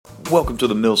Welcome to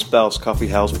the Millspouse Coffee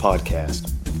House Podcast.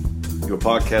 Your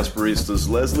podcast baristas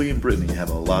Leslie and Brittany have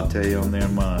a latte on their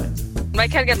minds. My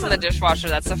kid gets in the dishwasher,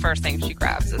 that's the first thing she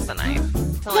grabs is the knife.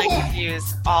 To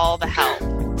use all the help.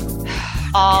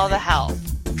 All the help.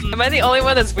 Am I the only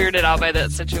one that's weirded out by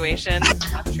that situation? I'm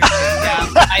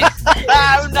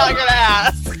not gonna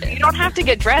ask. You don't have to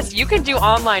get dressed. You can do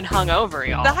online hungover,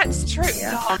 y'all. That's true.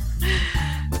 Yeah.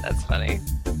 That's funny.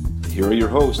 Here are your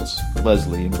hosts,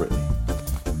 Leslie and Brittany.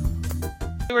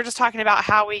 We were just talking about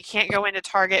how we can't go into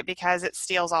Target because it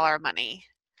steals all our money.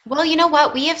 Well, you know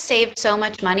what? We have saved so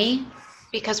much money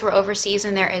because we're overseas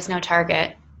and there is no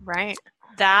Target. Right.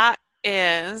 That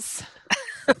is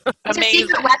It's a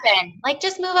secret weapon. Like,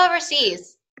 just move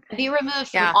overseas and be removed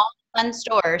from all fun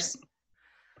stores.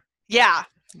 Yeah.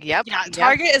 Yep. Yeah,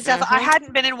 Target is definitely. I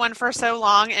hadn't been in one for so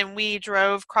long, and we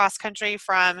drove cross country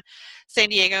from San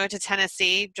Diego to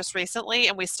Tennessee just recently,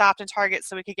 and we stopped in Target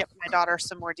so we could get my daughter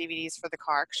some more DVDs for the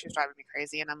car because she was driving me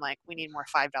crazy, and I'm like, we need more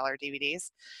 $5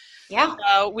 DVDs. Yeah.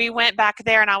 So we went back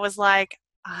there, and I was like,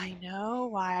 I know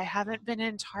why I haven't been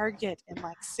in Target in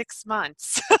like 6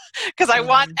 months because I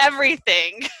want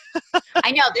everything.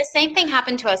 I know. This same thing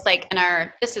happened to us like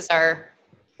this is our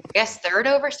third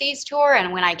overseas tour,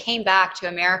 and when I came back to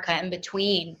America in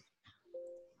between,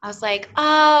 I was like,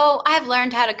 oh, I've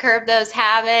learned how to curb those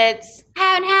habits. I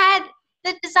haven't had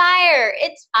the desire.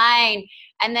 It's fine.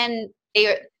 And then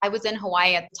I was in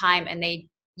Hawaii at the time, and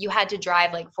you had to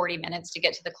drive like 40 minutes to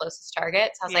get to the closest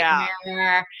Target. So I was like,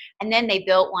 Meh. And then they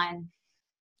built one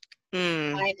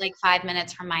like 5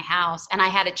 minutes from my house, and I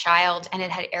had a child, and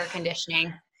it had air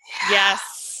conditioning.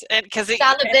 Yes. And because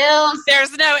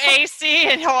there's no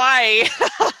AC in Hawaii.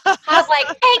 I was like,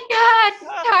 thank God,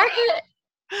 Target.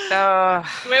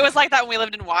 It was like that when we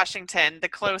lived in Washington. The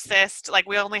closest, like,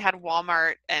 we only had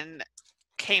Walmart and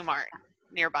Kmart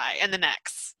nearby and the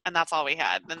next, and that's all we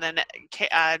had. And then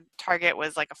Target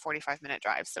was like a 45-minute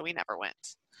drive, so we never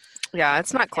went. Yeah,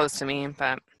 it's not close to me,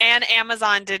 but and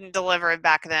Amazon didn't deliver it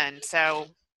back then, so.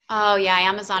 Oh yeah,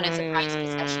 Amazon is a price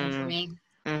possession for me.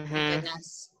 Mm-hmm. My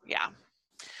goodness. Yeah.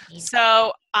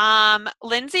 So,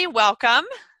 Lindsay, welcome.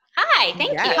 Hi,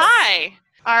 thank you. Hi.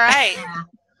 All right.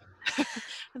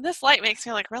 This light makes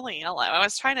me look really yellow. I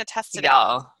was trying to test it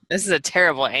out. This is a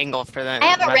terrible angle for them. I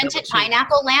have a rented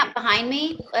pineapple lamp behind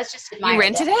me. Let's just admire. You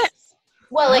rented it?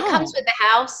 Well, it comes with the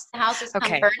house. The house is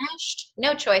furnished.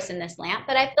 No choice in this lamp,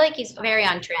 but I feel like he's very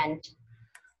on trend.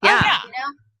 Yeah. You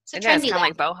know? It's a It trendy is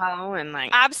kind of lamp. like boho and like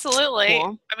Absolutely.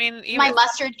 Cool. I mean, My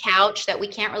mustard couch that we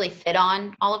can't really fit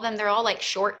on all of them. They're all like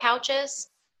short couches.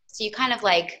 So you kind of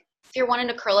like, if you're wanting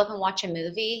to curl up and watch a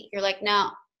movie, you're like,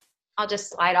 no, I'll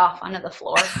just slide off onto the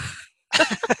floor.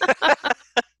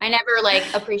 I never like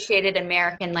appreciated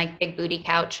American like big booty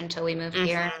couch until we moved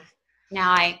here.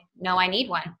 Now I know I need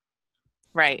one.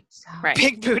 right. So. Right.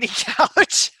 big booty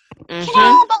couch. Mm-hmm. You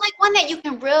know, but like one that you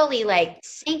can really like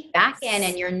sink back in,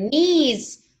 and your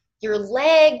knees, your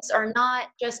legs are not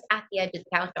just at the edge of the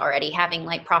couch already, having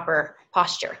like proper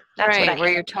posture. That's what I where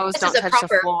mean. your toes This don't is a touch the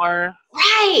proper- floor.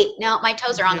 Right. No, my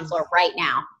toes are on the floor right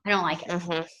now. I don't like it.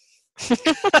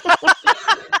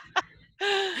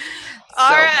 All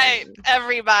right,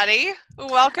 everybody.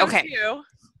 Welcome to.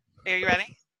 Are you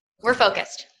ready? We're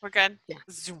focused. We're good? Yeah.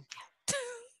 Zoom.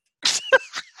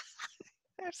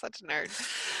 You're such a nerd.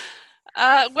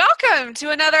 Welcome to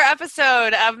another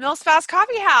episode of Millspouse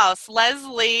Coffee House.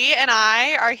 Leslie and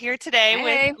I are here today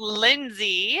with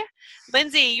Lindsay.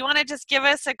 Lindsay, you want to just give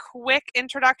us a quick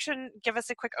introduction, give us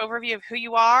a quick overview of who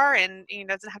you are, and it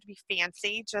doesn't have to be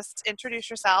fancy. Just introduce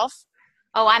yourself.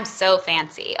 Oh, I'm so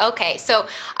fancy. Okay, so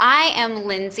I am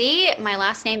Lindsay. My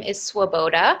last name is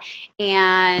Swoboda,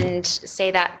 and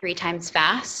say that 3 times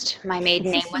fast. My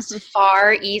maiden name was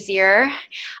far easier,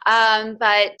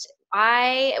 but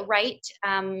I write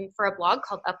for a blog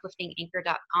called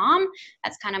upliftinganchor.com.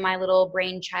 That's kind of my little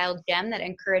brainchild gem that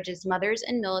encourages mothers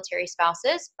and military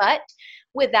spouses. But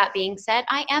with that being said,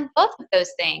 I am both of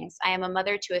those things. I am a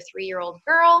mother to a 3-year-old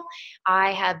girl.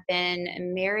 I have been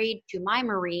married to my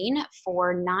Marine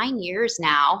for 9 years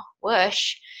now.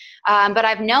 Whoosh. But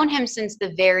I've known him since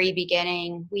the very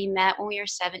beginning. We met when we were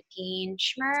 17.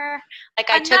 Schmur. Like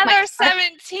Another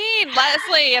 17.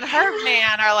 Leslie and her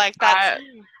man are like that.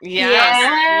 Yeah.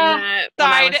 When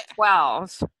I was Sorry.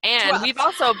 12. And we've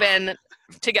also been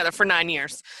together for 9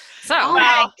 years. So, Oh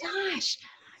my gosh.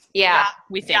 Yeah.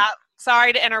 we think. Yeah.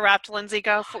 Sorry to interrupt, Lindsay.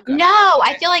 Go. No,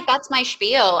 I feel like that's my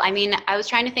spiel. I mean, I was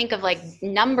trying to think of like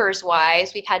numbers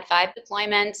wise. We've had 5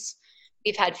 deployments.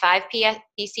 We've had 5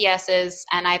 PCSs,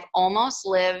 and I've almost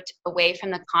lived away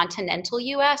from the continental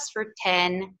U.S. for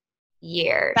 10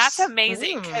 years. That's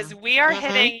amazing because we are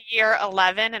hitting year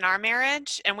 11 in our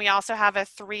marriage, and we also have a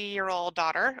 3-year-old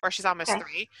daughter, or she's almost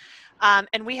 3.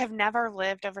 And we have never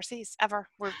lived overseas ever.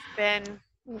 We've been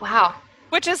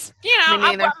which is,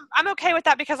 I'm okay with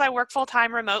that because I work full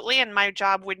time remotely, and my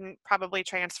job wouldn't probably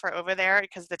transfer over there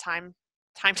because the time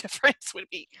difference would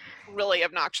be really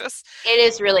obnoxious. It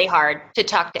is really hard to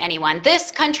talk to anyone. This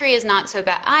country is not so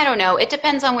bad. I don't know. It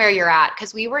depends on where you're at,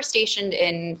 because we were stationed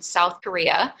in South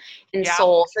Korea, in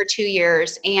Seoul, for 2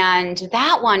 years. And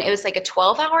that one, it was like a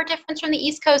 12-hour difference from the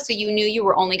East Coast. So you knew you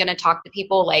were only going to talk to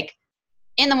people like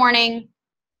in the morning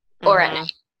or at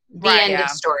night. End of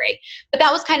story. But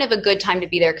that was kind of a good time to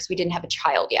be there because we didn't have a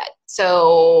child yet.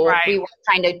 So we were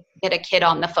trying to get a kid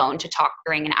on the phone to talk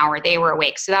during an hour. They were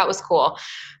awake. So that was cool.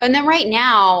 And then right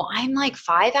now I'm like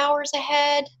 5 hours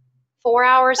ahead, 4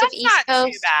 hours of East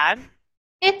Coast. That's not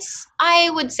too bad. I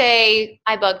would say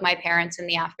I bug my parents in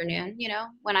the afternoon,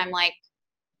 when I'm like,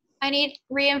 I need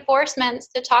reinforcements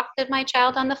to talk to my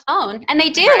child on the phone. And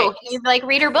they do. Right. They like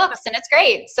read her books, and it's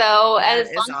great. So as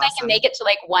long as I can make it to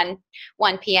like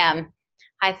 1 p.m.,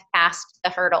 I've passed the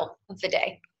hurdle of the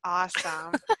day.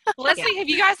 Awesome. Leslie, have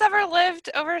you guys ever lived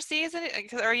overseas?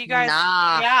 Or are you guys?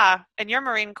 Nah. Yeah. And you're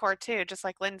Marine Corps too, just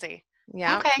like Lindsay.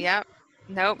 Yeah. Okay. Yep.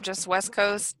 Nope. Just West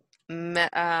Coast,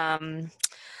 the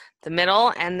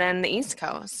middle, and then the East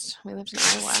Coast. We lived in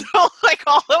Iowa. So like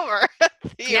all over.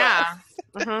 Yeah.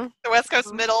 The West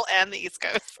Coast, middle, and the East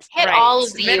Coast. Hit all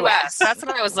of the Midwest. That's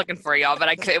what I was looking for, y'all,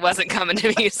 but it wasn't coming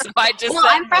to me, so I just. Well,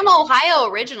 I'm from Ohio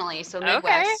originally, so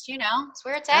Midwest. It's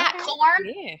where it's at.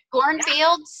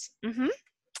 Cornfields. Mm-hmm.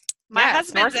 My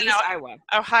husband's an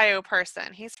Ohio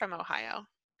person. He's from Ohio.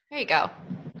 There you go.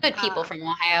 Good people from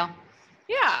Ohio.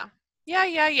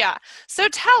 Yeah. So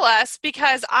tell us,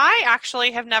 because I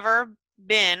actually have never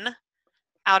been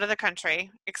out of the country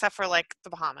except for like the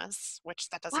Bahamas, which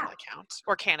that doesn't really count,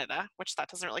 or Canada, which that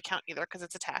doesn't really count either because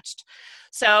it's attached.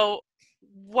 So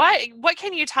what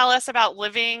can you tell us about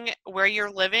living where you're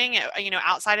living,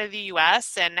 outside of the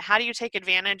US, and how do you take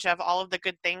advantage of all of the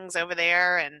good things over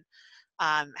there, and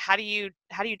how do you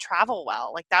travel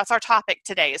well? Like, that's our topic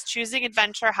today, is choosing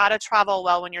adventure, how to travel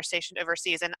well when you're stationed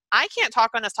overseas. And I can't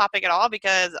talk on this topic at all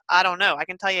because I don't know. I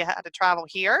can tell you how to travel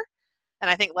here. And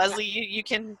I think, Leslie, you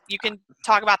can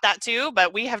talk about that too,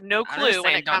 but we have no clue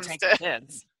when it comes to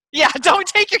kids. Yeah, don't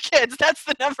take your kids. That's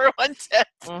the number one tip.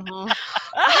 Mm-hmm.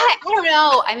 I don't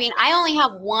know. I mean, I only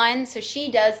have one, so she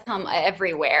does come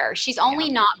everywhere. She's only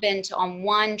not been on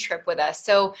one trip with us.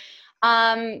 So,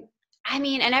 and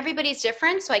everybody's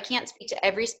different, so I can't speak to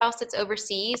every spouse that's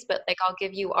overseas, but like, I'll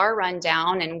give you our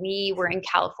rundown. And we were in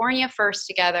California first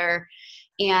together.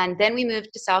 And then we moved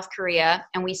to South Korea,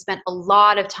 and we spent a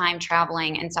lot of time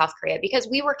traveling in South Korea because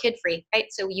we were kid-free, right?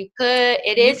 So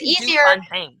it is easier.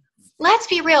 Let's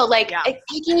be real.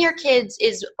 Taking your kids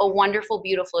is a wonderful,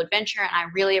 beautiful adventure. And I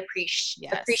really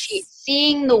appreciate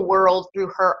seeing the world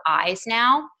through her eyes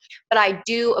now. But I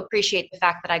do appreciate the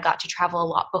fact that I got to travel a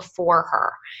lot before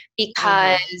her,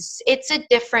 because it's a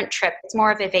different trip. It's more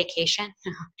of a vacation.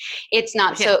 It's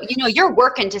not so, you're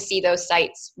working to see those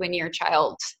sights when your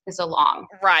child is along.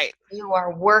 Right. You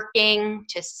are working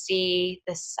to see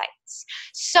the sights.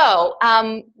 So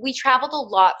we traveled a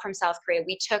lot from South Korea.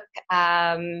 We took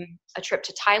a trip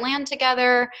to Thailand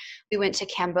together. We went to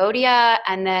Cambodia.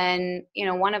 And then,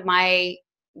 one of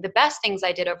the best things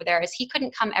I did over there is he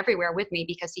couldn't come everywhere with me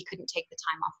because he couldn't take the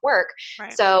time off work.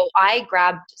 Right. So I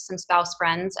grabbed some spouse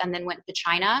friends and then went to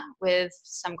China with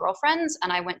some girlfriends,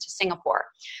 and I went to Singapore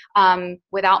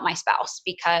without my spouse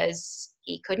because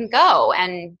he couldn't go.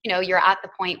 And, you're at the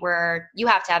point where you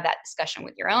have to have that discussion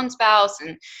with your own spouse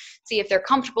and see if they're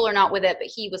comfortable or not with it. But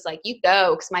he was like, you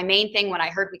go. Because my main thing when I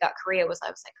heard we got Korea was I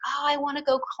was like, I want to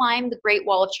go climb the Great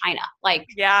Wall of China.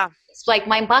 It's like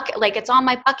my bucket, it's on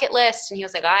my bucket list. And he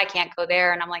was like, I can't go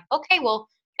there. And I'm like, okay, well,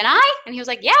 can I? And he was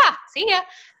like, yeah, see ya.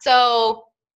 So,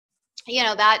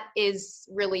 that is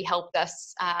really helped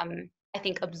us, I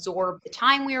think, absorb the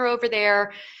time we were over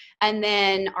there. And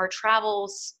then our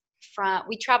travels,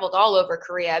 we traveled all over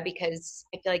Korea because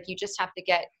I feel like you just have to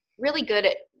get really good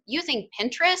at using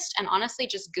Pinterest and honestly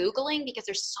just Googling, because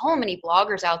there's so many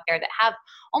bloggers out there that have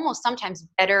almost sometimes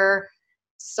better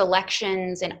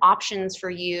selections and options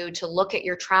for you to look at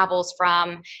your travels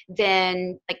from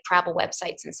than like travel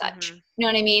websites and such. You know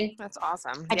what I mean? That's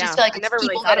awesome. I just feel like I never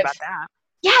really thought about that.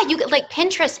 Yeah, you like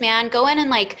Pinterest, man. Go in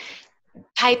and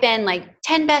type in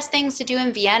 10 best things to do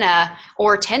in Vienna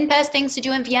or 10 best things to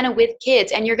do in Vienna with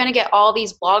kids. And you're going to get all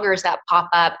these bloggers that pop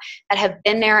up that have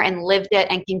been there and lived it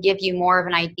and can give you more of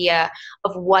an idea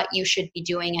of what you should be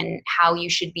doing and how you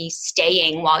should be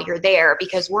staying while you're there,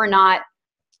 because we're not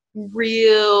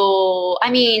real,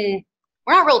 I mean,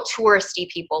 we're not real touristy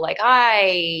people. Like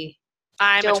I'm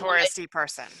a don't touristy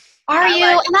person. Are you?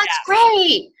 And that's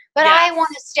great. But Yes. I want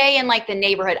to stay in like the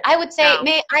neighborhood. I would say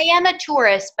I am a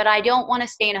tourist, but I don't want to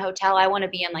stay in a hotel. I want to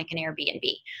be in like an Airbnb.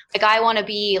 Like I want to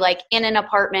be like in an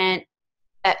apartment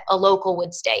that a local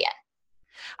would stay in.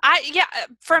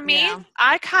 For me,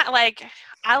 I kind of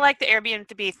I like the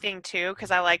Airbnb thing too,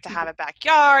 because I like to have a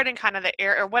backyard and kind of the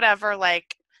air or whatever.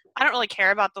 Like, I don't really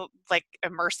care about the like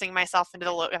immersing myself into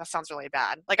the. That sounds really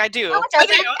bad. Like I do. No, it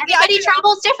doesn't. Everybody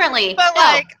travels differently. But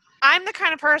like, I'm the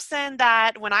kind of person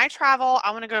that when I travel, I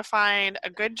want to go find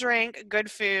a good drink, good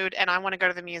food, and I want to go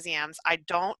to the museums. I'm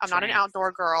not an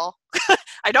outdoor girl.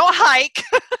 I don't hike.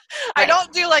 I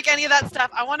don't do like any of that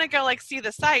stuff. I want to go like see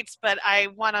the sights, but I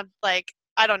want to like,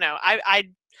 I don't know.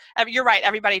 You're right.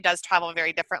 Everybody does travel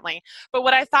very differently. But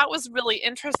what I thought was really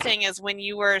interesting is when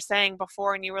you were saying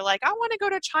before and you were like, I want to go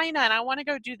to China and I want to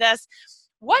go do this.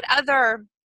 What other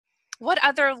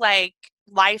like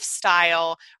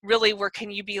lifestyle really where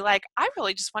can you be like, I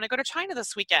really just want to go to China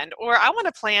this weekend, or I want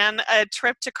to plan a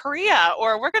trip to Korea,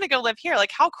 or we're going to go live here.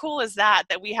 Like, how cool is that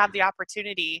we have the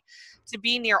opportunity to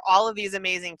be near all of these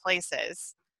amazing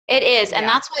places? It is. And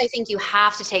that's why I think you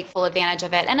have to take full advantage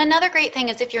of it. And another great thing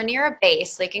is if you're near a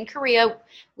base, like in Korea,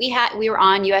 we were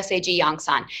on USAG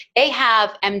Yongsan. They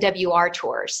have MWR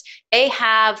tours. They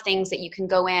have things that you can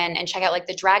go in and check out. Like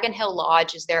the Dragon Hill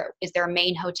Lodge is their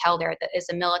main hotel there that is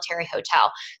a military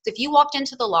hotel. So if you walked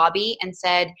into the lobby and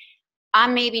said,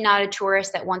 I'm maybe not a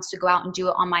tourist that wants to go out and do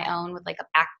it on my own with like a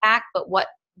backpack, but what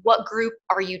group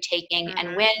are you taking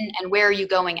and when and where are you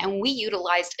going? And we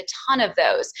utilized a ton of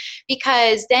those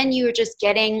because then you're just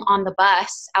getting on the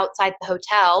bus outside the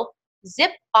hotel, zip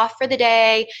off for the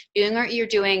day, doing what you're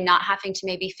doing, not having to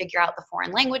maybe figure out the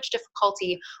foreign language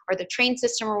difficulty or the train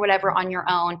system or whatever on your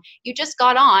own. You just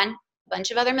got on a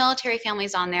bunch of other military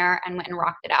families on there and went and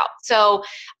rocked it out. So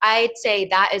I'd say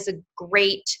that is a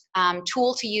great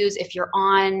tool to use if you're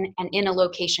on and in a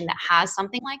location that has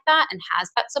something like that and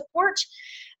has that support.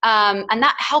 And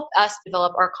that helped us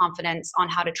develop our confidence on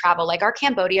how to travel. Like our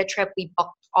Cambodia trip, we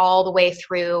booked all the way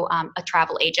through a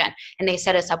travel agent, and they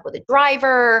set us up with a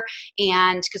driver.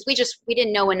 And because we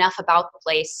didn't know enough about the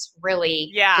place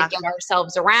really to get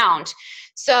ourselves around.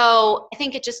 So I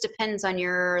think it just depends on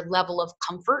your level of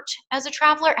comfort as a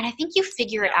traveler. And I think you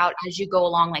figure it out as you go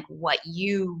along, like what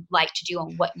you like to do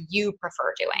and what you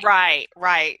prefer doing.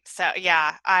 Right. So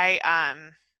yeah,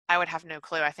 I would have no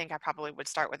clue. I think I probably would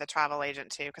start with a travel agent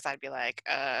too, because I'd be like,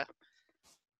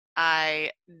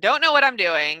 I don't know what I'm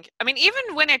doing. I mean, even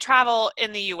when I travel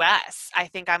in the US, I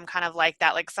think I'm kind of like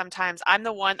that. Like sometimes I'm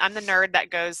the nerd that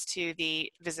goes to the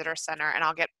visitor center and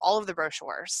I'll get all of the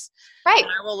brochures. Right.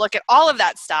 And I will look at all of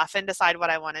that stuff and decide what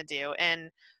I want to do. And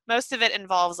most of it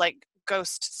involves like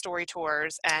ghost story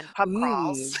tours and pub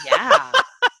crawls. Yeah.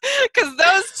 Because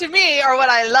those to me are what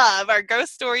I love, are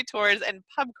ghost story tours and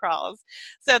pub crawls.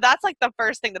 So that's like the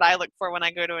first thing that I look for when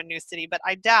I go to a new city. But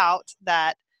I doubt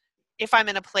that if I'm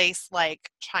in a place like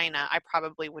China, I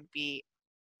probably would be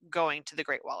going to the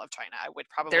Great Wall of China.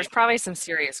 There's probably some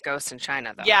serious ghosts in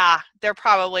China, though. Yeah, there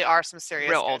probably are some serious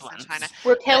real ghosts old ones in China.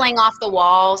 We're peeling off the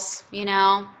walls,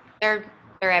 they're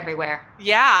everywhere.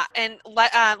 Yeah, and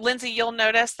Lindsay, you'll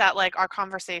notice that like our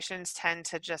conversations tend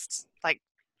to just like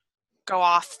go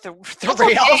off the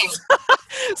rails.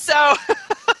 So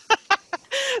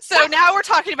now we're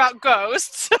talking about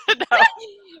ghosts. No.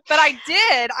 But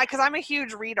because I'm a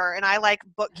huge reader and I like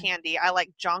book candy. I like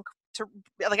junk to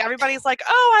like, everybody's like,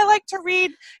 oh, I like to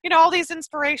read, all these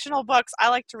inspirational books. I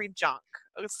like to read junk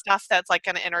stuff that's like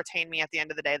going to entertain me at the end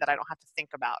of the day that I don't have to think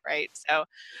about. Right. So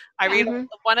I read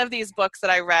one of these books that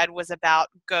I read was about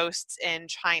ghosts in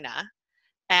China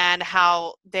and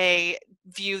how they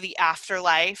view the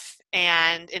afterlife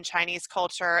and in Chinese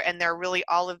culture. And they're really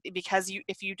because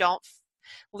if you don't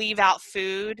leave out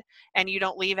food and you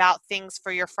don't leave out things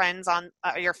for your friends on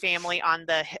your family on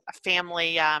the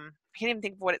family, I can't even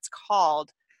think of what it's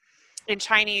called in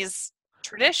Chinese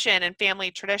tradition and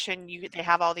family tradition. They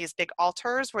have all these big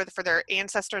altars for their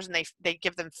ancestors, and they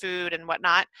give them food and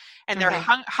whatnot, and they're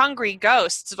hungry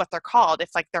ghosts is what they're called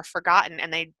if like they're forgotten,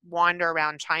 and they wander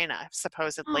around China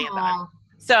supposedly.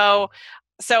 So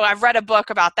I've read a book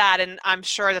about that, and I'm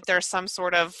sure that there's some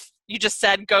sort of, you just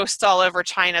said ghosts all over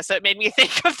China, so it made me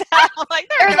think of that. I'm like,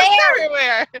 they're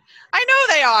everywhere. I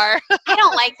know they are. I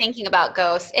don't like thinking about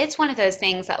ghosts. It's one of those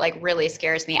things that like really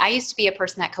scares me. I used to be a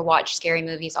person that could watch scary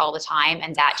movies all the time,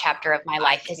 and that chapter of my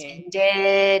life has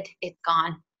ended. It's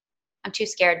gone. I'm too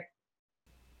scared.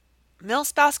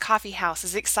 Millspouse Coffee House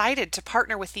is excited to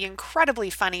partner with the incredibly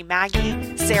funny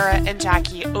Maggie, Sarah, and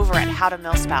Jackie over at How to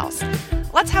Millspouse.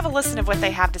 let's have a listen of what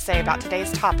they have to say about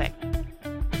today's topic.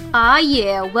 Ah,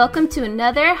 yeah. Welcome to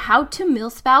another How to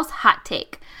Milspouse Hot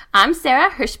Take. I'm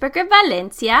Sarah Hirschberger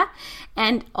Valencia,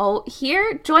 and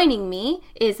here joining me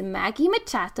is Maggie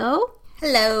Machado.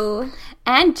 Hello.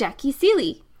 And Jackie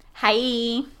Seeley.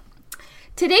 Hi.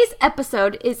 Today's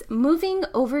episode is moving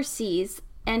overseas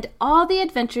and all the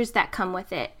adventures that come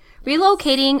with it.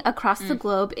 Relocating across the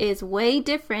globe is way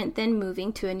different than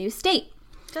moving to a new state.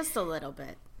 Just a little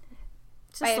bit.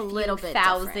 Just a little bit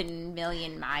 1,000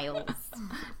 million miles.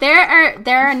 There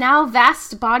are now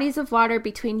vast bodies of water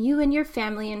between you and your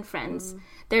family and friends.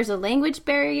 There's a language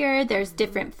barrier, there's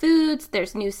different foods,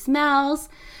 there's new smells.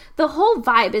 The whole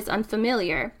vibe is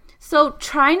unfamiliar. So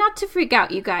try not to freak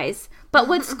out, you guys. But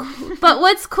what's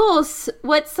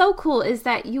so cool is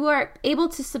that you are able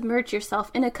to submerge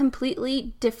yourself in a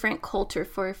completely different culture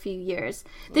for a few years.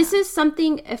 Yeah. This is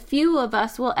something a few of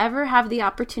us will ever have the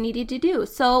opportunity to do.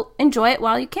 So enjoy it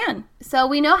while you can. So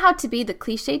we know how to be the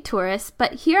cliche tourist,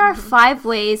 but here are 5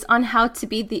 ways on how to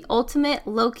be the ultimate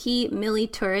low-key Millie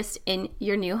tourist in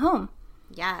your new home.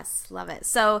 Yes, love it.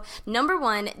 So, number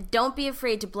 1, don't be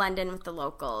afraid to blend in with the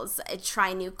locals.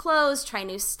 Try new clothes, try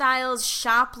new styles,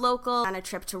 shop local. On a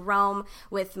trip to Rome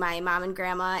with my mom and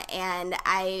grandma, and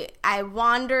I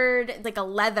wandered like a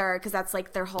leather, because that's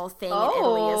like their whole thing in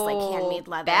Italy is like handmade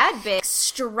leather. Bad bitch.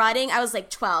 Strutting, I was like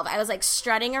 12. I was like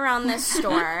strutting around this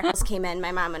store. I came in,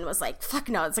 my mom, and was like, fuck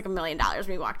no, it's like $1 million when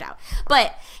we walked out.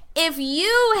 But if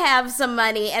you have some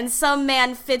money and some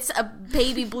man fits a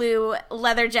baby blue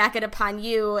leather jacket upon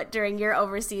you during your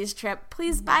overseas trip,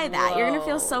 please buy that. Whoa. You're going to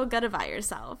feel so good about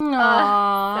yourself.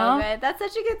 Aww. So good. That's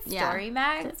such a good story,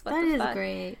 Max. That is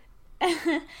great.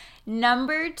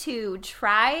 Number 2,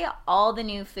 try all the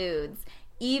new foods.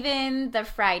 Even the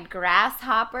fried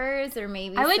grasshoppers, or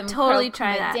maybe I would some totally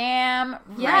try that. Madame,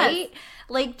 right? Yes.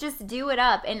 Like, just do it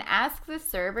up and ask the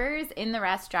servers in the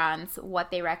restaurants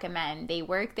what they recommend. They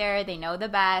work there, they know the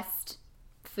best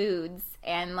foods,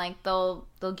 and like they'll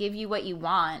give you what you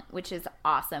want, which is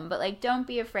awesome. But like, don't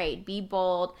be afraid. Be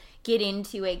bold. Get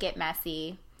into it. Get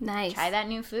messy. Nice. Try that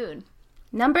new food.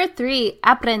 Number 3,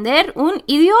 aprender un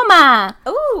idioma.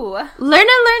 Ooh. Learn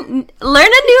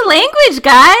a new language,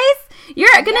 guys. You're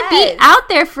going to be out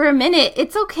there for a minute.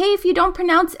 It's okay if you don't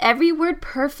pronounce every word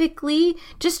perfectly.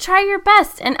 Just try your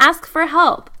best and ask for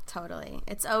help. Totally.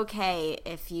 It's okay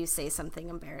if you say something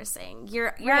embarrassing.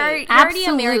 You're right. already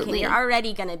American. You're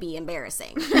already going to be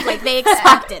embarrassing. Like, they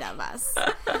expect it of us.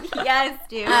 Yes,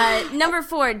 dude. Number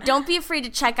 4, don't be afraid to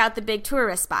check out the big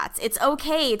tourist spots. It's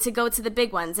okay to go to the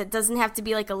big ones. It doesn't have to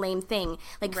be like a lame thing.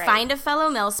 Like, find a fellow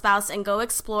milspouse and go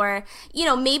explore. You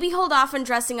know, maybe hold off on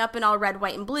dressing up in all red,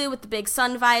 white, and blue with the big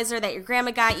sun visor that your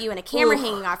grandma got you and a camera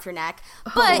hanging off your neck.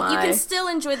 But you can still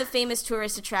enjoy the famous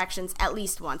tourist attractions at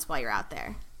least once while you're out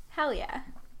there. Hell yeah.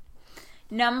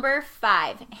 Number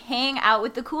 5, hang out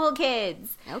with the cool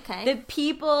kids. Okay. The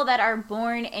people that are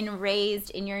born and raised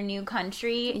in your new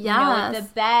country know the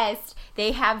best.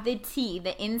 They have the tea,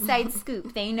 the inside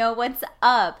scoop. They know what's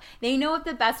up. They know what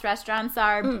the best restaurants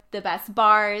are, the best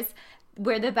bars,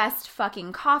 where the best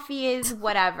fucking coffee is,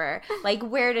 whatever. Like,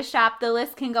 where to shop. The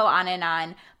list can go on and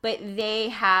on. But they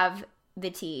have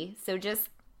the tea. So just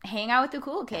hang out with the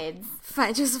cool kids.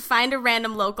 Just find a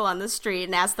random local on the street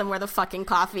and ask them where the fucking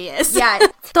coffee is. Yeah.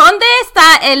 ¿Dónde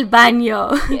está el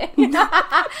baño?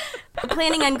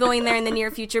 Planning on going there in the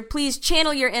near future, please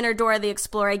channel your inner Dora the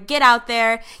Explorer. Get out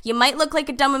there. You might look like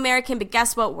a dumb American, but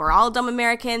guess what? We're all dumb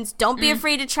Americans. Don't be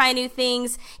afraid to try new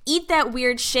things. Eat that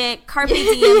weird shit. Carpe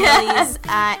diem, Millies.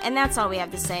 And that's all we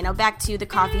have to say. Now back to the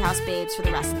Coffee House Babes for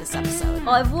the rest of this episode.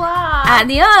 Au revoir.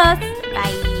 Adios.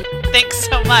 Bye. Thanks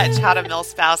so much, How to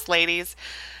Milspouse ladies.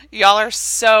 Y'all are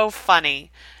so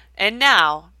funny. And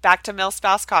now, back to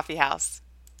Milspouse Coffee House.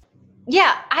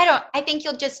 Yeah, I think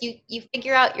you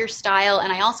figure out your style.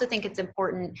 And I also think it's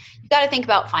important. You got to think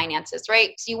about finances,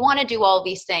 right? So you want to do all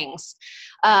these things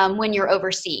when you're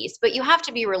overseas, but you have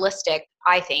to be realistic,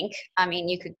 I think. I mean,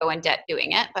 you could go in debt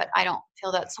doing it, but I don't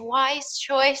feel that's a wise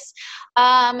choice.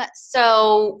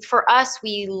 So for us,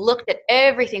 we looked at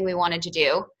everything we wanted to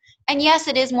do. And yes,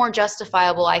 it is more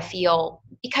justifiable, I feel,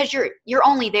 because you're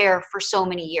only there for so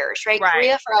many years, right?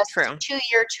 Korea for us is a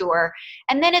 2-year tour,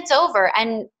 and then it's over.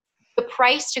 And the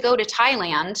price to go to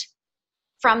Thailand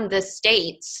from the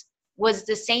States was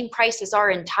the same price as our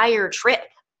entire trip,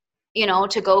 you know,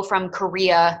 to go from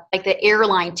Korea, like the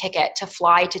airline ticket to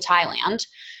fly to Thailand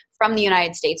from the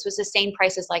United States was the same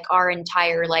price as like our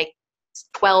entire like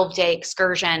 12-day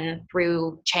excursion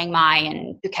through Chiang Mai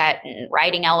and Phuket and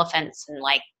riding elephants and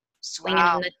like swinging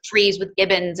in the trees with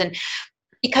gibbons. And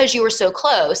because you were so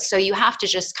close. So you have to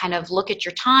just kind of look at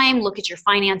your time, look at your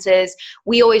finances.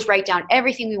 We always write down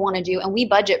everything we want to do, and we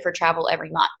budget for travel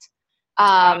every month.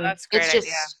 That's a great it's just,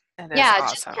 idea. Yeah, awesome.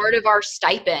 It's just part of our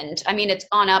stipend. I mean, it's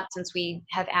gone up since we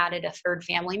have added a third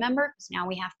family member, because now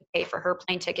we have to pay for her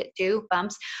plane ticket too,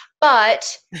 bumps.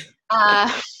 But,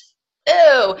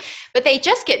 but they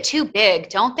just get too big,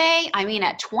 don't they? I mean,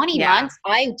 at 20 months,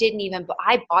 I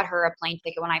bought her a plane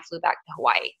ticket when I flew back to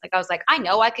Hawaii. Like, I was like, I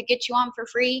know I could get you on for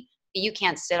free, but you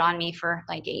can't sit on me for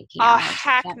like 18 hours. Oh,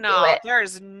 heck no.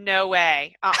 There's no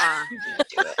way. Do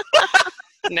it.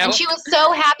 No. And she was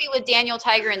so happy with Daniel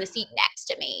Tiger in the seat next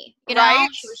to me. You know, right?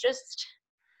 She was just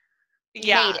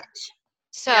made it.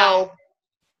 So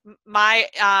my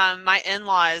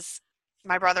in-laws,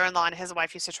 my brother-in-law and his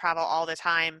wife used to travel all the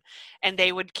time, and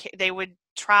they would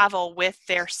travel with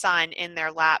their son in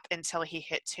their lap until he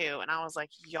hit 2. And I was like,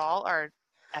 y'all are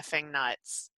effing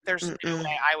nuts. There's no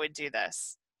way I would do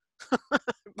this.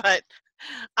 but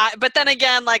then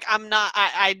again, like, I'm not.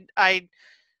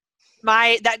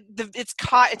 The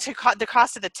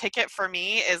cost of the ticket for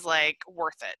me is like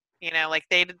worth it. You know, like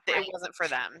it wasn't for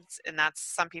them, and that's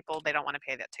some people, they don't want to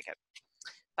pay that ticket.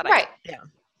 But right.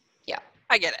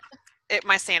 I get it.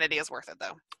 My sanity is worth it,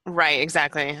 though. Right,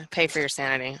 exactly. Pay for your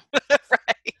sanity.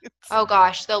 Right. Oh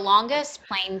gosh, the longest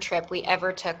plane trip we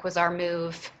ever took was our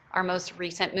most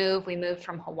recent move. We moved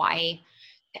from Hawaii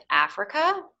to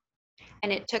Africa,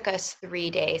 and it took us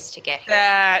 3 days to get here.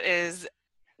 That is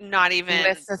not even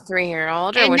with the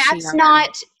 3-year-old, or and was that's she not.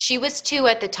 She was 2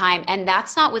 at the time, and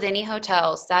that's not with any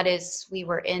hotels. That is, we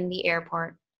were in the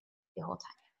airport the whole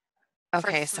time.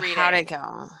 Okay, so how'd it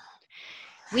go?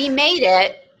 We made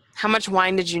it. How much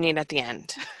wine did you need at the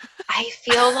end? I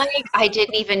feel like I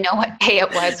didn't even know what day it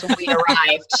was when we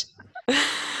arrived.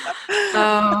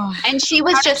 And she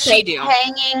was just like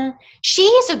hanging.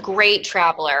 She's a great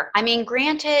traveler. I mean,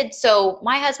 granted, so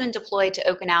my husband deployed to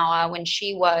Okinawa when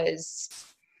she was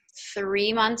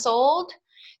 3 months old.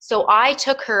 So I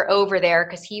took her over there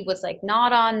because he was like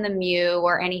not on the MEU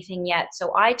or anything yet.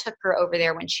 So I took her over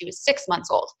there when she was 6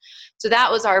 months old. So that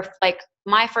was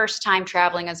my first time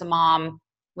traveling as a mom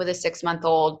with a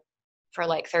 6-month-old for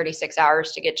like 36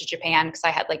 hours to get to Japan, because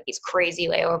I had like these crazy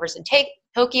layovers in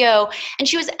Tokyo. And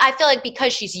I feel like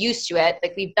because she's used to it,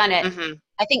 like we've done it. Mm-hmm.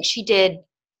 I think she did,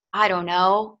 I don't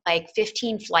know, like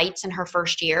 15 flights in her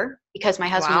first year because my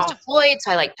husband was deployed.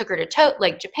 So I like took her to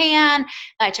Japan, and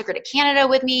I took her to Canada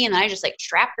with me, and then I just like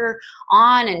strapped her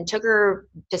on and took her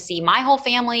to see my whole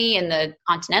family in the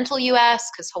continental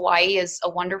US, because Hawaii is a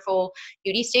wonderful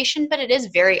duty station, but it is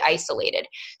very isolated.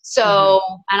 So,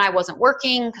 and I wasn't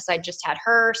working because I just had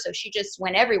her. So she just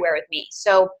went everywhere with me.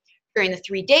 So during the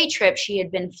 3-day trip, she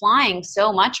had been flying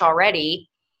so much already.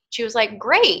 She was like,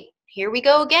 great. Here we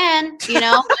go again,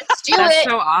 let's do That's it.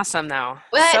 So awesome, though.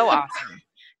 But so awesome.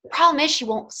 The problem is she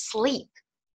won't sleep.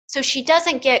 So she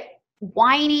doesn't get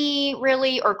whiny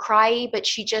really or cryy,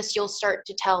 but you'll start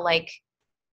to tell like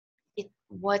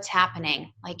what's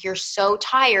happening. Like, you're so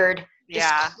tired.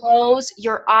 Just close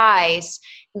your eyes.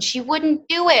 And she wouldn't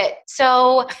do it.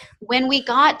 So when we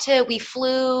had to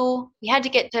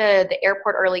get to the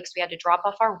airport early because we had to drop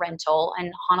off our rental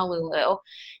in Honolulu,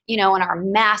 and our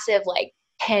massive, like,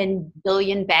 10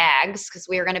 billion bags, because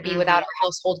we were going to be without our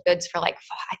household goods for like,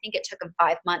 I think it took them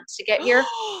 5 months to get here.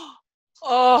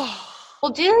 Well,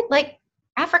 dude, like,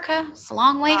 Africa, it's a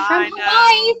long way from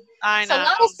Hawaii. I know. It's a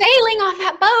lot of sailing on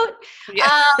that boat.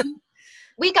 Yeah.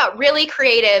 We got really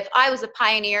creative. I was a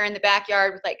pioneer in the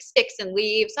backyard with like sticks and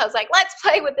leaves. I was like, let's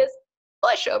play with this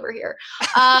bush over here.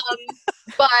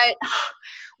 But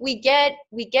we get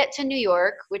to New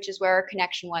York, which is where our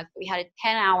connection was. We had a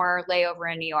 10-hour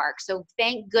layover in New York. So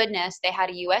thank goodness they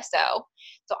had a USO.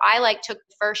 So I like took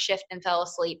the first shift and fell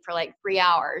asleep for like 3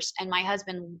 hours. And my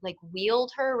husband like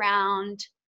wheeled her around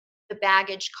the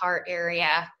baggage cart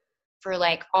area for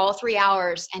like all 3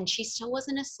 hours, and she still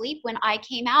wasn't asleep when I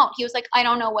came out. He was like, I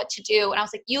don't know what to do. And I was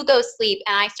like, you go sleep.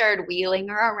 And I started wheeling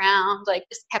her around, like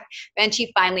just kept, and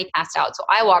she finally passed out. So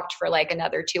I walked for like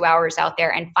another 2 hours out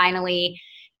there, and finally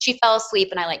she fell asleep,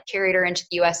 and I like carried her into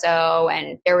the USO,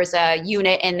 and there was a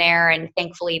unit in there, and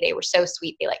thankfully they were so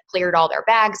sweet. They like cleared all their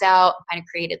bags out, kind of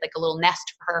created like a little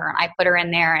nest for her, and I put her in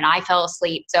there and I fell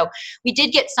asleep. So we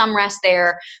did get some rest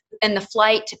there. And the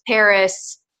flight to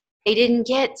Paris, they didn't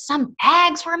get, some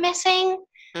bags were missing.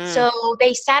 So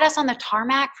they sat us on the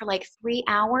tarmac for like 3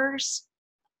 hours.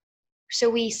 So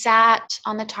we sat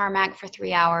on the tarmac for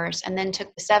 3 hours and then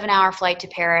took the 7-hour flight to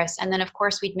Paris. And then of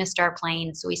course we'd missed our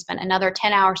plane. So we spent another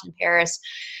 10 hours in Paris,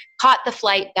 caught the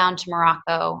flight down to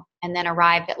Morocco, and then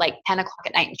arrived at like 10 o'clock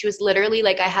at night. And she was literally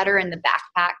like, I had her in the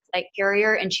backpack like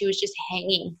carrier, and she was just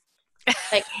hanging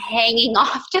like hanging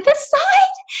off to the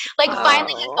side. Like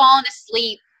finally had fallen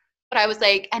asleep. But I was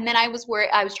like, and then I was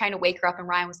worried. I was trying to wake her up, and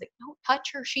Ryan was like, "Don't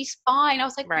touch her. She's fine." I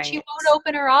was like, "But she won't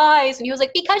open her eyes." And he was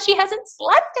like, "Because she hasn't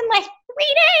slept in like 3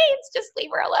 days. Just leave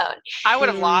her alone." I would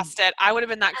have lost it. I would have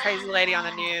been that crazy lady on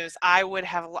the news. I don't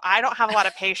have a lot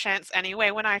of patience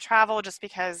anyway when I travel, just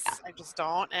because I just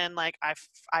don't. And like, I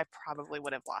probably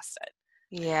would have lost it.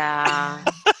 Yeah,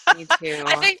 me too.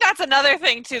 I think that's another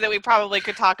thing too that we probably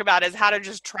could talk about is how to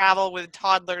just travel with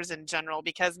toddlers in general,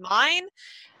 because mine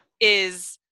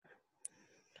is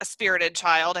a spirited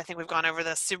child. I think we've gone over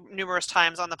this numerous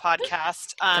times on the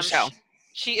podcast. For sure.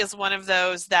 She is one of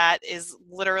those that is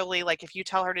literally like, if you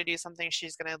tell her to do something,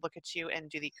 she's going to look at you and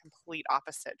do the complete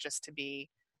opposite just to be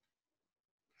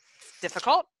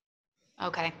difficult.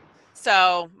 Okay.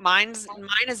 So mine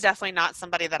is definitely not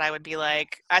somebody that I would be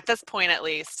like, at this point at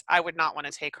least, I would not want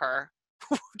to take her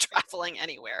traveling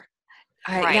anywhere.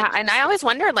 Right. Yeah, and I always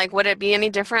wondered, like, would it be any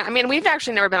different? I mean, we've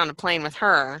actually never been on a plane with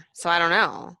her, so I don't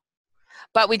know.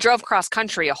 But we drove cross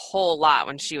country a whole lot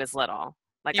when she was little.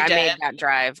 Like, I made that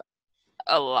drive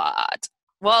a lot.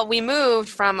 Well, we moved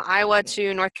from Iowa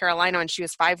to North Carolina when she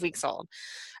was 5 weeks old.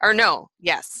 Or no,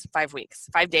 yes, 5 weeks.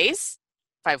 5 days?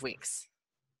 5 weeks.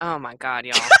 Oh my God,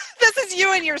 y'all. This is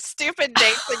you and your stupid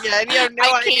dates again. You have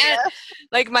no idea.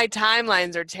 Like, my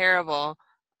timelines are terrible.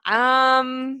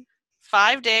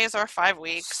 5 days or 5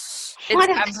 weeks?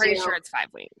 I'm pretty sure it's 5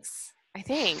 weeks. I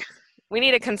think. We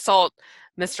need to consult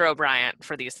Mr. O'Brien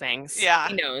for these things. Yeah.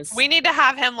 He knows. We need to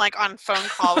have him like on phone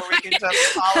call where we can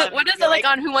just call him. What is it like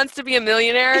on Who Wants to Be a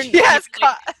Millionaire? Yes.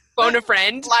 Like, phone a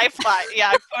friend? Lifeline.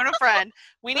 Yeah, phone a friend.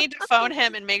 We need to phone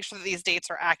him and make sure that these dates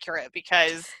are accurate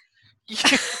because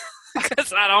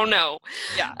I don't know.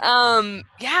 Yeah.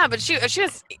 Yeah, but she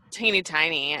was teeny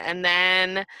tiny. And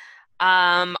then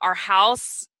our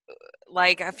house,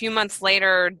 like a few months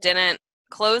later, didn't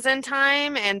close in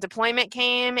time, and deployment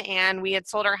came, and we had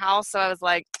sold our house. So I was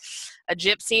like a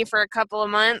gypsy for a couple of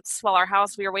months while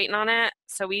we were waiting on it.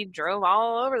 So we drove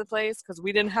all over the place because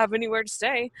we didn't have anywhere to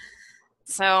stay.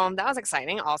 So that was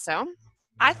exciting also.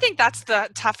 I think that's the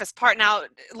toughest part. Now,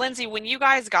 Lindsay, when you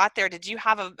guys got there, did you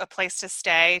have a place to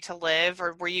stay, to live,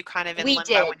 or were you kind of in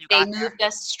limbo when you got there? They moved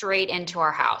us straight into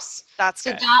our house. That's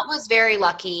good. So that was very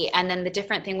lucky. And then the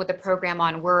different thing with the program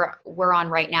we're on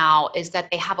right now is that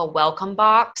they have a welcome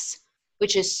box,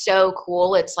 which is so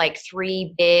cool. It's like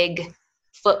 3 big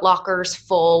Foot Lockers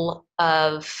full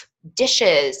of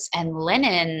dishes and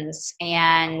linens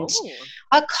and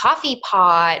a coffee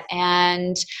pot,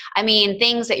 and I mean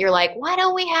things that you're like, why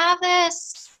don't we have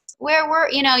this where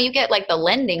you get like the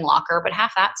lending locker, but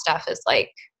half that stuff is like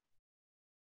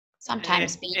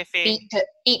sometimes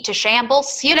beat to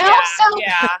shambles, so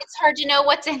it's hard to know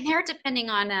what's in there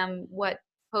depending on what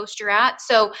post you're at.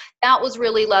 So that was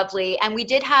really lovely. And we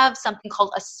did have something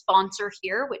called a sponsor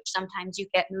here, which sometimes you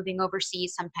get moving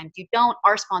overseas, sometimes you don't.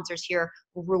 Our sponsors here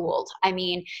ruled. I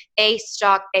mean, they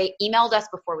emailed us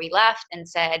before we left and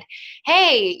said,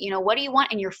 hey, what do you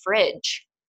want in your fridge?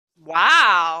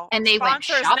 Wow. And they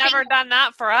sponsors went never done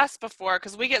that for us before,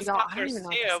 because we get sponsors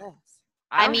too.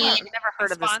 I've never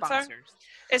heard of the sponsors.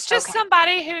 It's just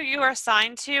somebody who you are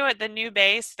assigned to at the new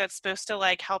base that's supposed to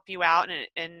like help you out,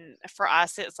 and for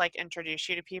us it's like introduce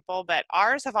you to people, but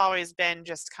ours have always been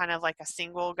just kind of like a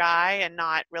single guy and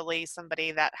not really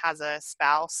somebody that has a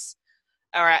spouse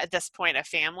or at this point a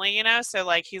family, so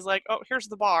like he's like, oh, here's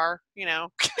the bar,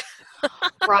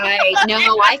 Right.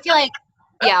 No, I feel like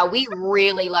we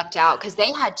really lucked out because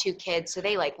they had 2 kids, so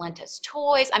they like lent us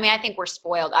toys. I mean, I think we're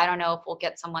spoiled. I don't know if we'll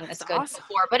get someone that's good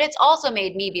before, but it's also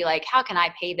made me be like, how can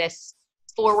I pay this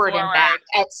forward and back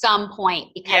at some point?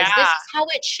 Because this is how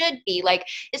it should be. Like,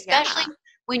 especially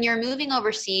when you're moving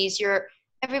overseas,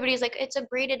 everybody's like, it's a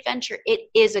great adventure. It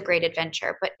is a great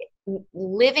adventure, but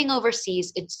living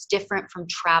overseas, it's different from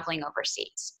traveling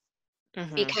overseas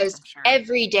because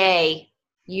every day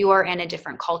you are in a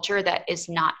different culture that is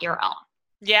not your own.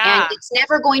 Yeah. And it's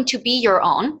never going to be your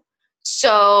own.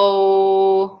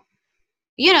 So,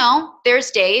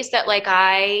 there's days that like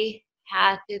I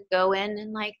had to go in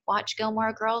and like watch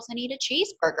Gilmore Girls and eat a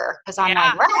cheeseburger because I'm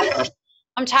like, right,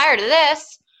 I'm tired of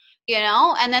this,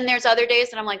 and then there's other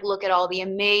days that I'm like, look at all the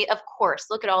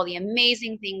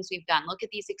amazing things we've done. Look at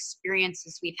these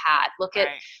experiences we've had. Look at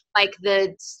like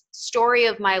the story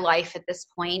of my life at this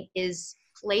point is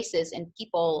places and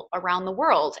people around the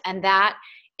world. And that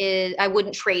I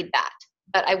wouldn't trade that,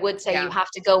 but I would say you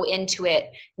have to go into it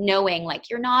knowing like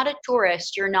you're not a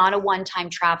tourist, you're not a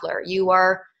one-time traveler, you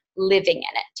are living in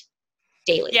it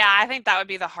daily. Yeah, I think that would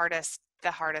be the hardest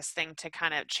thing to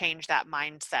kind of change that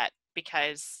mindset,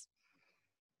 because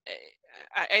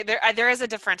there is a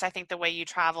difference, I think, the way you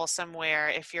travel somewhere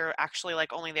if you're actually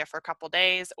like only there for a couple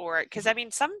days, or because I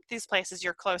mean some of these places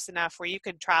you're close enough where you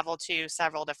could travel to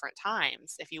several different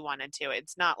times if you wanted to.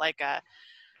 It's not like a,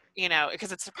 you know,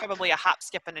 because it's probably a hop,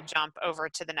 skip, and a jump over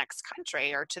to the next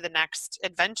country or to the next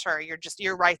adventure.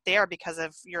 You're right there because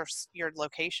of your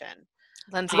location.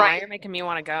 Lindsay, now you're making me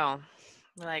want to go.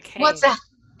 Like, hey, what's that?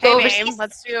 Hey, babe,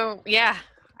 let's do. Yeah,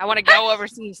 I want to go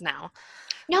overseas now.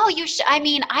 No, you should. I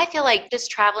mean, I feel like just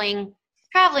traveling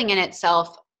in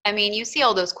itself. I mean, you see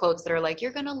all those quotes that are like,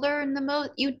 "You're going to learn the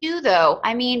most." You do, though.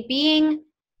 I mean,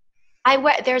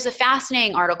 there's a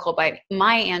fascinating article by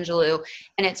Maya Angelou,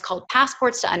 and it's called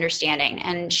 "Passports to Understanding."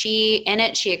 And she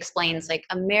explains like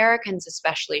Americans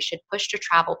especially should push to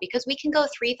travel because we can go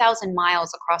 3,000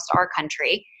 miles across our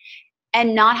country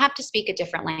and not have to speak a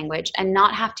different language and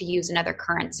not have to use another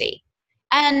currency.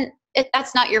 And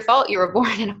that's not your fault. You were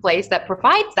born in a place that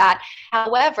provides that.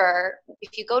 However,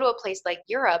 if you go to a place like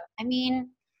Europe, I mean,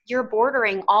 you're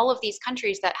bordering all of these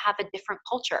countries that have a different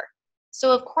culture.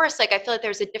 So of course, like I feel like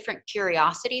there's a different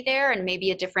curiosity there and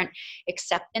maybe a different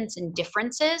acceptance and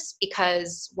differences,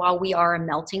 because while we are a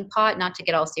melting pot, not to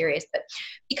get all serious, but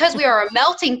because we are a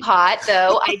melting pot,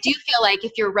 though, I do feel like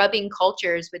if you're rubbing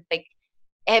cultures with like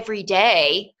every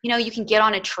day, you know, you can get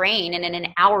on a train and in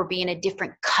an hour be in a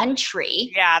different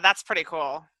country. Yeah, that's pretty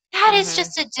cool. That is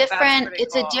just a different,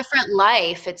 it's a different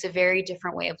life. It's a very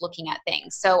different way of looking at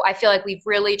things. So I feel like we've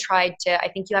really tried to, I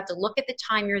think you have to look at the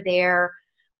time you're there.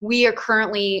 We are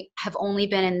currently have only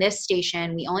been in this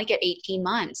station. We only get 18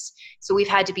 months. So we've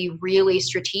had to be really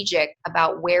strategic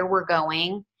about where we're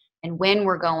going and when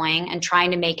we're going and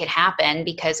trying to make it happen,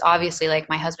 because obviously like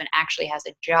my husband actually has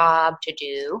a job to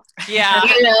do. Yeah.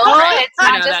 You know, it's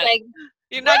not just like,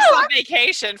 you're not just on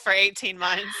vacation for 18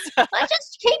 months. Let's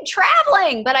just keep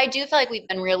traveling. But I do feel like we've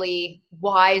been really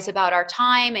wise about our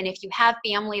time. And if you have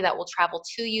family that will travel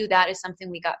to you, that is something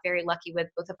we got very lucky with.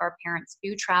 Both of our parents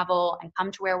do travel and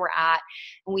come to where we're at.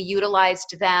 And we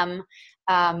utilized them.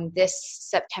 This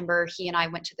September, he and I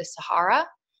went to the Sahara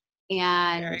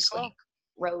and like,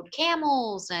 rode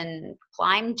camels and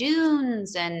climbed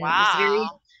dunes, and it was very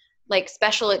like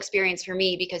special experience for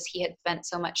me because he had spent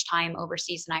so much time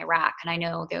overseas in Iraq, and I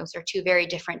know those are two very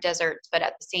different deserts, but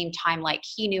at the same time, like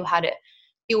he knew how to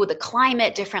deal with the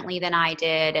climate differently than I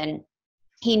did, and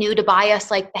he knew to buy us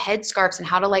like the headscarves and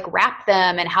how to like wrap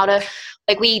them and how to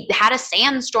like, we had a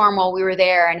sandstorm while we were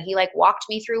there and he like walked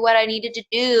me through what I needed to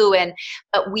do.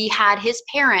 But we had his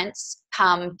parents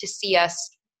come to see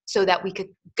us so that we could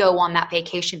go on that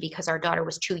vacation because our daughter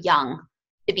was too young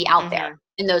to be out there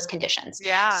in those conditions.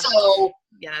 Yeah. So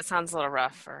yeah, that sounds a little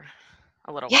rough for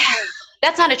a little while. Yeah.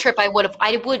 That's not a trip I would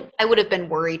have been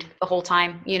worried the whole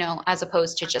time, you know, as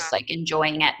opposed to just like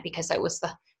enjoying it because it was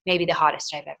maybe the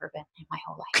hottest I've ever been in my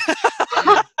whole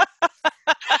life.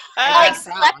 I like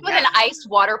slept with an iced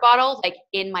water bottle like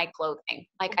in my clothing.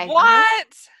 Like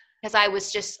because I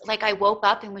was just like, I woke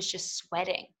up and was just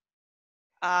sweating.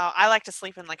 I like to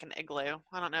sleep in like an igloo.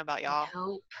 I don't know about y'all.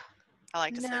 Nope. I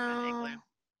like to sleep in an igloo.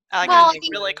 I like it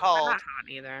really cold. Not hot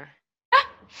either.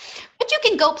 But you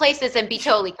can go places and be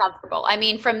totally comfortable. I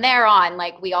mean, from there on,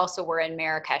 like we also were in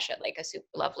Marrakesh at like a super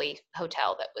lovely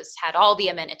hotel that had all the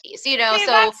amenities, you know. See,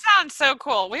 so that sounds so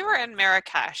cool. We were in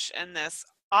Marrakesh in this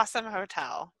awesome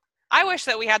hotel. I wish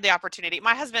that we had the opportunity.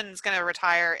 My husband's going to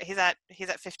retire. He's at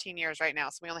 15 years right now,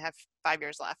 so we only have 5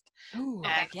 years left. Ooh,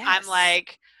 and yes. I'm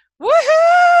like,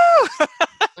 woohoo!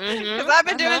 Because I've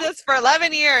been doing this for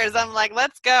 11 years. I'm like,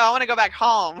 let's go. I want to go back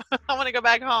home.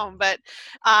 But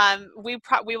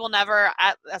we will never,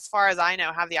 as far as I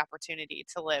know, have the opportunity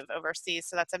to live overseas.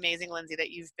 So that's amazing, Lindsay,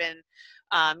 that you've been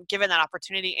given that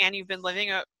opportunity and you've been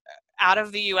living out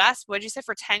of the U.S. What did you say,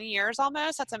 for 10 years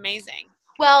almost? That's amazing.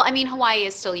 Well, I mean, Hawaii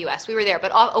is still U.S. We were there,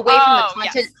 but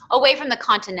away from the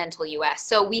continental U.S.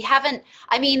 So we haven't.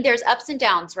 I mean, there's ups and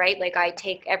downs, right? Like I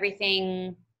take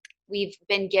everything we've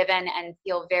been given and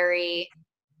feel very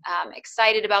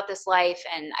excited about this life,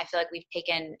 and I feel like we've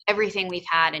taken everything we've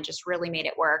had and just really made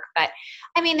it work. But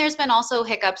I mean, there's been also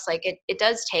hiccups. Like it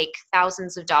does take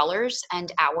thousands of dollars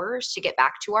and hours to get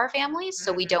back to our families.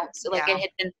 So we don't. So like it had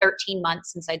been 13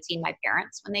 months since I'd seen my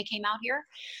parents when they came out here.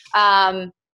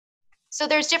 So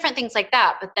there's different things like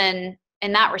that. But then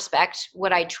in that respect,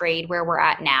 would I trade where we're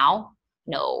at now?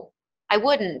 No, I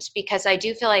wouldn't, because I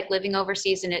do feel like living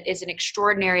overseas is an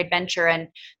extraordinary adventure, and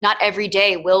not every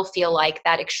day will feel like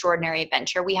that extraordinary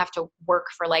adventure. We have to work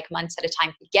for like months at a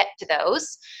time to get to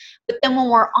those. But then when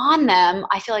we're on them,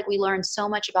 I feel like we learn so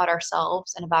much about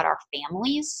ourselves and about our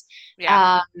families.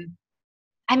 Yeah.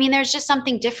 I mean, there's just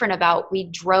something different about, we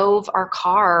drove our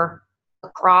car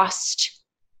across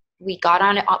we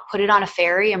put it on a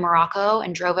ferry in Morocco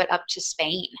and drove it up to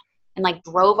Spain. And like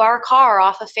drove our car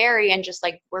off a ferry and just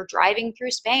like we're driving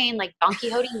through Spain, like Don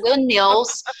Quixote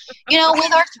windmills,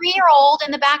 with our 3-year-old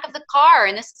in the back of the car.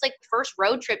 And this is like the first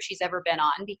road trip she's ever been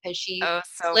on because she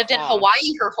lived in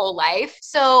Hawaii her whole life.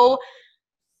 So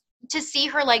to see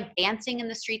her like dancing in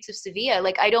the streets of Sevilla,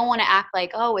 like I don't want to act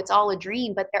like, oh, it's all a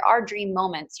dream, but there are dream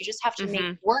moments. You just have to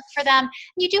make work for them. And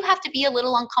you do have to be a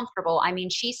little uncomfortable. I mean,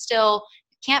 she still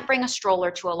can't bring a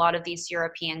stroller to a lot of these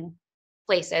European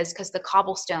places because the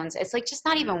cobblestones, it's like just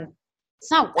not even,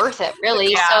 it's not worth it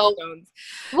really. So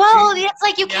it's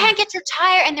like you can't get your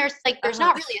tire and there's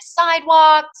not really a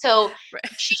sidewalk, so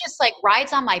she just like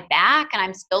rides on my back and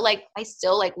I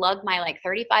still lug my like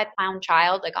 35-pound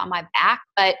child like on my back,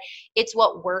 but it's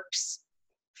what works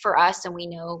for us. And we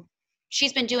know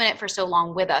she's been doing it for so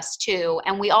long with us too.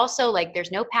 And we also like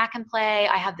there's no pack and play.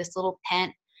 I have this little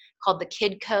tent called the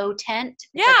Kidco tent.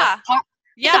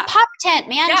 It's a pop tent,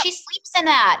 man. Yep. She sleeps in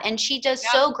that and she does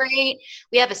so great.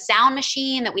 We have a sound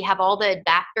machine that we have all the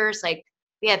adapters. Like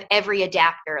we have every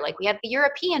adapter. Like we have the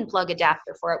European plug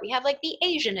adapter for it. We have like the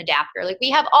Asian adapter. Like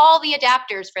we have all the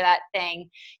adapters for that thing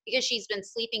because she's been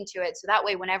sleeping to it. So that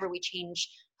way, whenever we change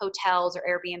hotels or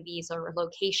Airbnbs or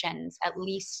locations, at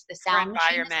least the sound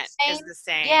environment is the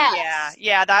same. Yes.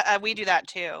 Yeah. That we do that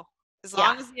too. As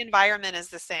long as the environment is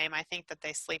the same, I think that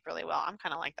they sleep really well. I'm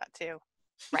kind of like that too.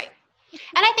 Right.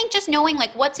 And I think just knowing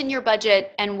like what's in your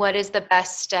budget and what is the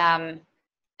best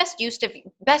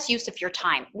use of your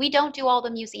time. We don't do all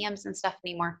the museums and stuff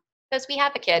anymore because we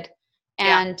have a kid,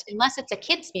 and unless it's a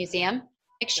kid's museum,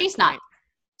 like she's not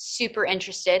super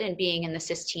interested in being in the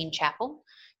Sistine Chapel.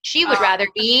 She would rather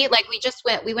be like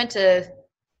we went to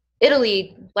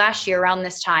Italy last year around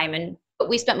this time, but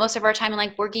we spent most of our time in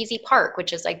like Borghese Park,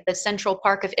 which is like the central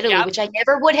park of Italy, which I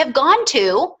never would have gone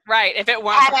to. Right, if it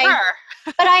weren't for her.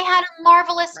 But I had a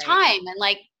marvelous time and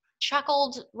like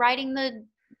chuckled riding the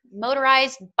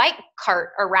motorized bike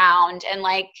cart around and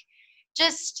like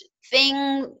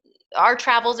our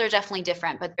travels are definitely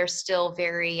different, but they're still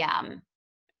very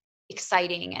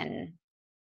exciting and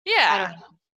I don't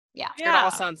know. It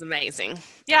all sounds amazing.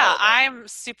 Yeah, I'm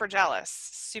super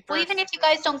jealous. Well, even if you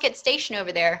guys don't get stationed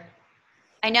over there,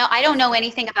 I don't know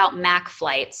anything about Mac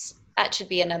flights. That should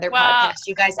be another podcast.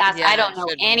 You guys ask. I don't know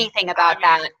anything about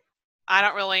that. I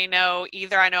don't really know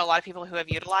either. I know a lot of people who have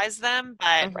utilized them,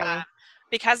 but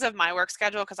because of my work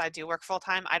schedule, because I do work full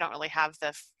time, I don't really have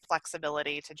the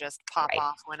flexibility to just pop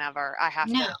off whenever I have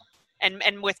to.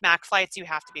 And with Mac flights, you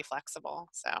have to be flexible.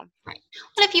 So, and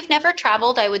if you've never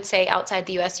traveled, I would say outside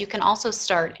the U.S., you can also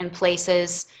start in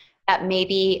places that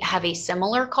maybe have a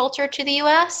similar culture to the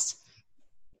U.S.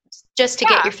 just to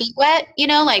get your feet wet.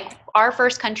 Like our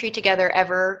first country together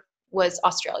ever was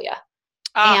Australia.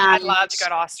 I'd love to go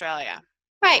to Australia.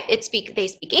 Right. They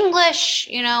speak English,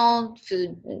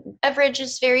 food and beverage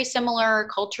is very similar.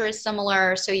 Culture is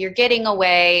similar. So you're getting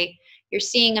away, you're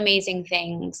seeing amazing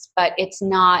things, but it's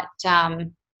not,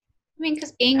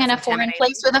 because being in a foreign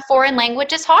place with a foreign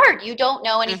language is hard. You don't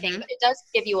know anything, but it does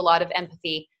give you a lot of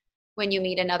empathy when you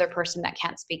meet another person that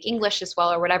can't speak English as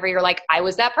well or whatever. You're like, I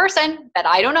was that person that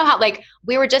I don't know how, like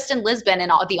we were just in Lisbon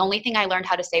and the only thing I learned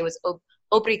how to say was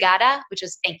obrigada, which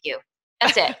is thank you.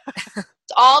 That's it.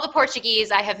 It's all the Portuguese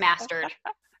I have mastered.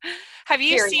 Have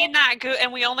you seen that?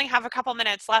 And we only have a couple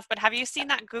minutes left, but have you seen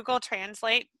that Google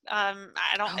Translate? I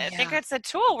think it's a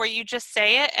tool where you just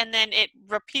say it and then it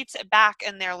repeats it back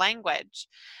in their language.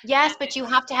 Yes, but you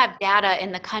have to have data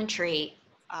in the country.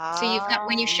 So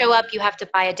when you show up, you have to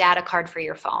buy a data card for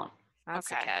your phone.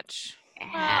 That's a catch. Well,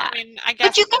 I guess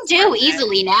but you can do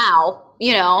easily now,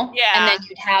 and then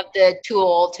you'd have the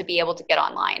tool to be able to get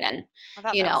online and,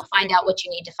 find out what you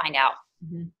need to find out.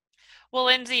 Mm-hmm. Well,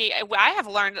 Lindsay, I have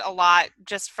learned a lot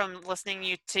just from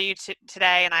listening to you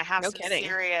today, and I have some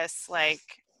serious,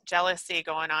 jealousy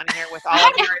going on here with all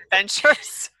of your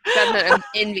adventures.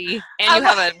 Envy. And you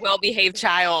have a well-behaved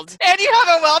child. And you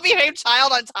have a well-behaved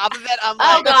child on top of it. I'm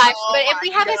gosh. But if we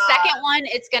have a second one,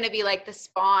 it's going to be like the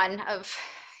spawn of...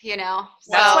 That's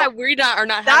why we are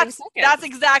not having seconds. That's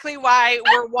exactly why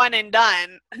we're one and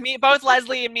done. Both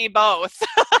Leslie and me both.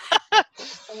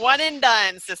 One and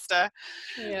done, sister.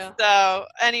 Yeah. So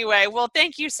anyway, well,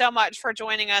 thank you so much for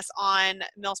joining us on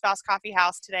Millspouse Coffee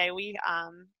House today. We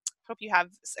hope you have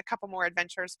a couple more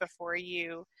adventures before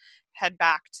you head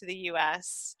back to the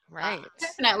U.S. Right.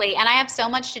 Definitely. And I have so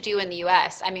much to do in the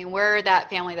U.S. We're that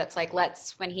family that's like,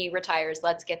 when he retires,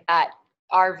 let's get that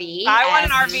RV. I want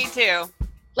an RV too.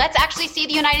 Let's actually see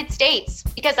the United States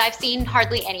because I've seen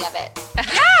hardly any of it. Yeah,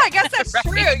 I guess that's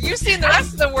true. You've seen the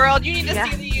rest of the world. You need to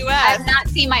see the U.S. I've not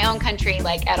seen my own country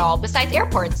at all, besides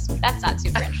airports. That's not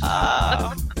super interesting.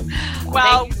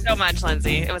 Well, thank you so much,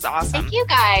 Lindsay. It was awesome. Thank you,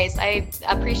 guys. I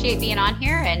appreciate being on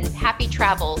here, and happy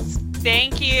travels.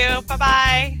 Thank you.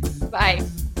 Bye-bye. Bye.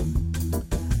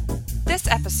 This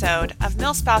episode of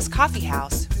Milspouse Coffee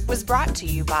House was brought to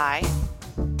you by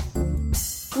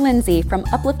Lindsay from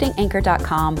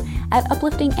upliftinganchor.com. At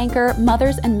Uplifting Anchor,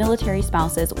 mothers and military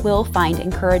spouses will find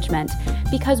encouragement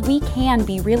because we can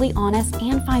be really honest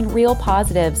and find real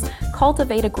positives,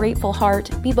 cultivate a grateful heart,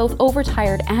 be both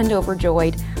overtired and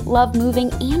overjoyed, love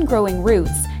moving and growing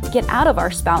roots, get out of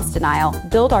our spouse denial,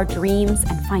 build our dreams,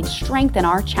 and find strength in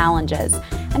our challenges.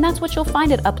 And that's what you'll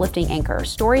find at Uplifting Anchor,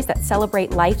 stories that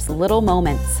celebrate life's little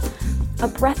moments. A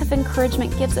breath of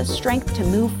encouragement gives us strength to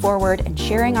move forward, and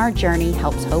sharing our journey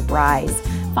helps hope rise.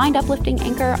 Find Uplifting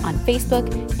Anchor on Facebook,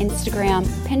 Instagram,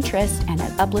 Pinterest, and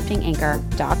at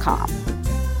upliftinganchor.com.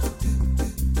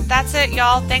 That's it,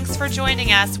 y'all. Thanks for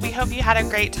joining us. We hope you had a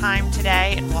great time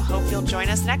today, and we'll hope you'll join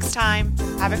us next time.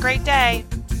 Have a great day.